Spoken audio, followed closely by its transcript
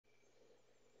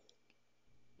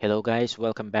Hello guys,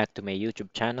 welcome back to my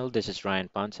YouTube channel. This is Ryan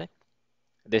Ponce.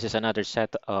 This is another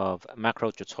set of macro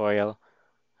tutorial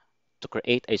to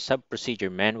create a sub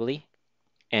procedure manually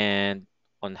and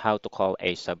on how to call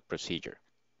a sub procedure.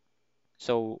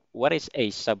 So what is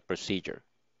a sub procedure?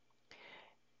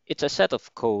 It's a set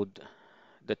of code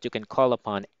that you can call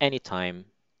upon anytime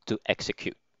to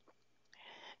execute.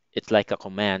 It's like a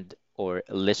command or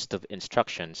a list of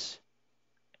instructions,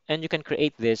 and you can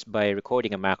create this by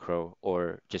recording a macro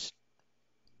or just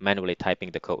manually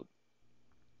typing the code.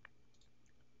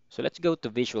 So let's go to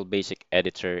Visual Basic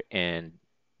Editor and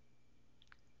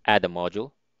add a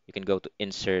module. You can go to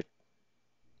Insert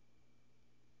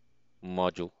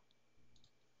Module.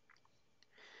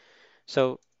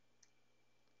 So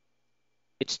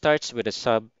it starts with a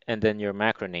sub and then your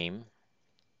macro name,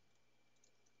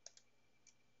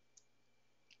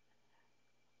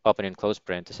 open and close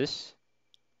parenthesis.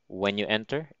 When you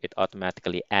enter, it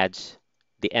automatically adds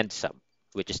the end sub,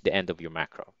 which is the end of your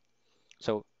macro.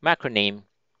 So macro name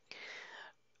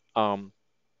um,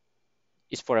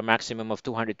 is for a maximum of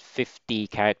 250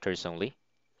 characters only.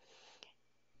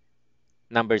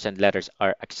 Numbers and letters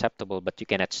are acceptable, but you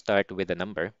cannot start with a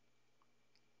number.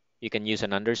 You can use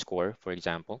an underscore, for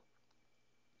example.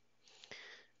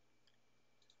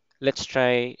 Let's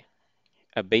try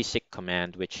a basic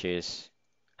command, which is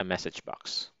a message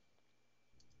box.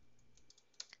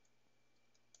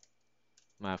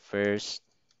 My first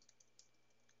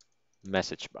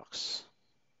message box.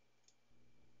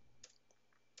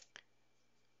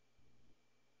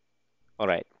 All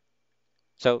right,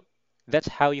 so that's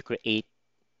how you create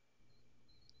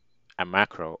a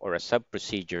macro or a sub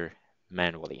procedure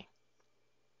manually.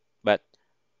 But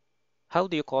how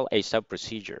do you call a sub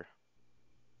procedure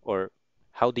or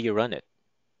how do you run it?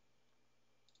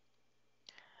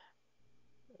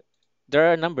 There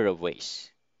are a number of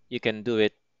ways. You can do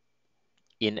it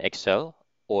in Excel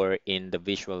or in the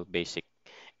Visual Basic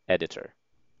Editor.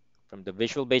 From the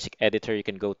Visual Basic Editor, you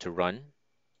can go to run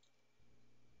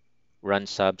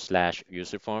sub slash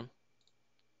user form.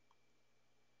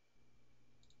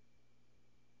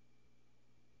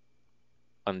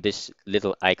 On this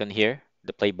little icon here,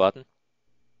 the play button,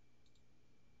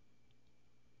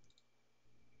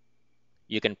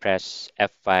 you can press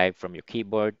F5 from your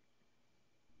keyboard.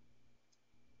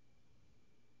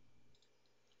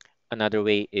 Another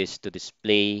way is to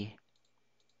display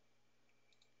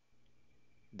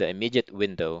the immediate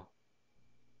window,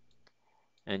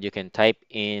 and you can type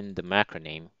in the macro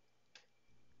name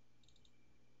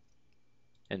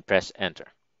and press enter.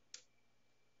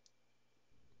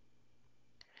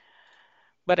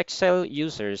 But Excel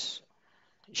users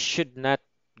should not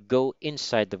go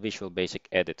inside the Visual Basic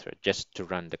Editor just to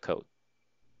run the code.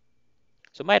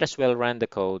 So might as well run the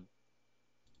code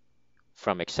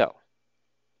from Excel.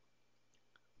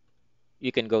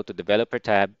 You can go to Developer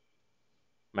tab,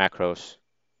 Macros,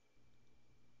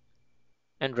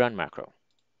 and Run Macro.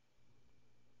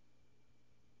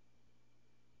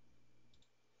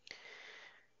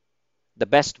 The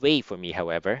best way for me,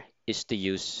 however, is to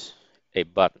use a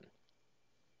button.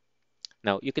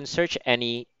 Now, you can search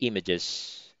any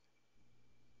images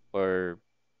or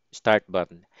start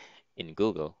button in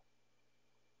Google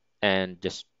and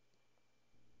just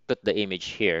put the image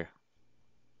here,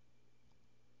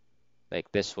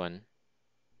 like this one.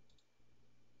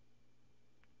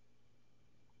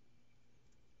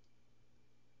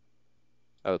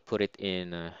 I'll put it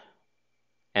in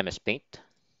MS Paint.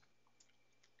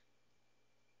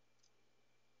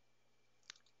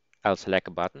 I'll select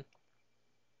a button,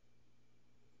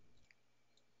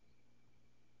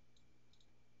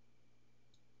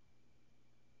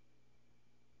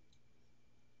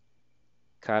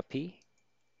 copy,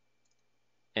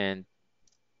 and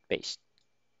paste.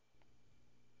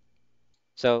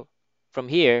 So from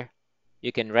here,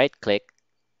 you can right click,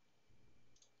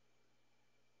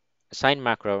 assign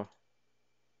macro,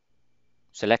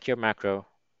 select your macro,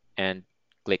 and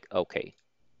click OK.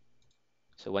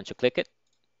 So once you click it,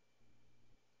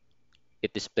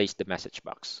 it displays the message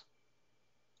box.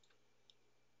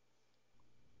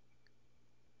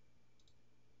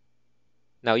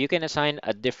 Now you can assign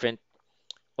a different,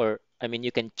 or I mean,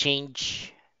 you can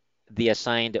change the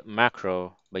assigned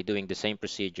macro by doing the same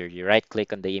procedure. You right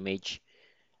click on the image,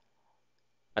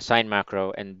 assign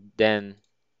macro, and then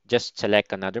just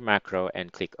select another macro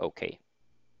and click OK.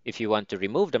 If you want to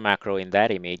remove the macro in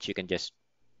that image, you can just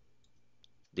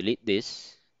delete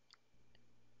this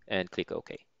and click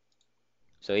OK.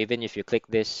 So even if you click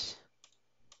this,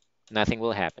 nothing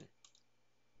will happen.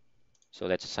 So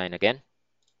let's assign again.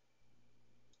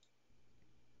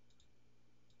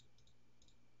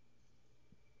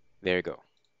 There you go.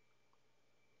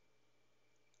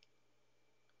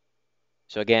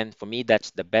 So again, for me,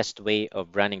 that's the best way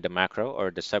of running the macro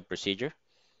or the sub procedure.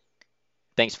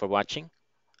 Thanks for watching.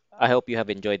 I hope you have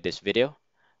enjoyed this video.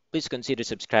 Please consider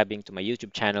subscribing to my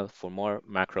YouTube channel for more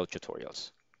macro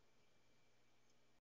tutorials.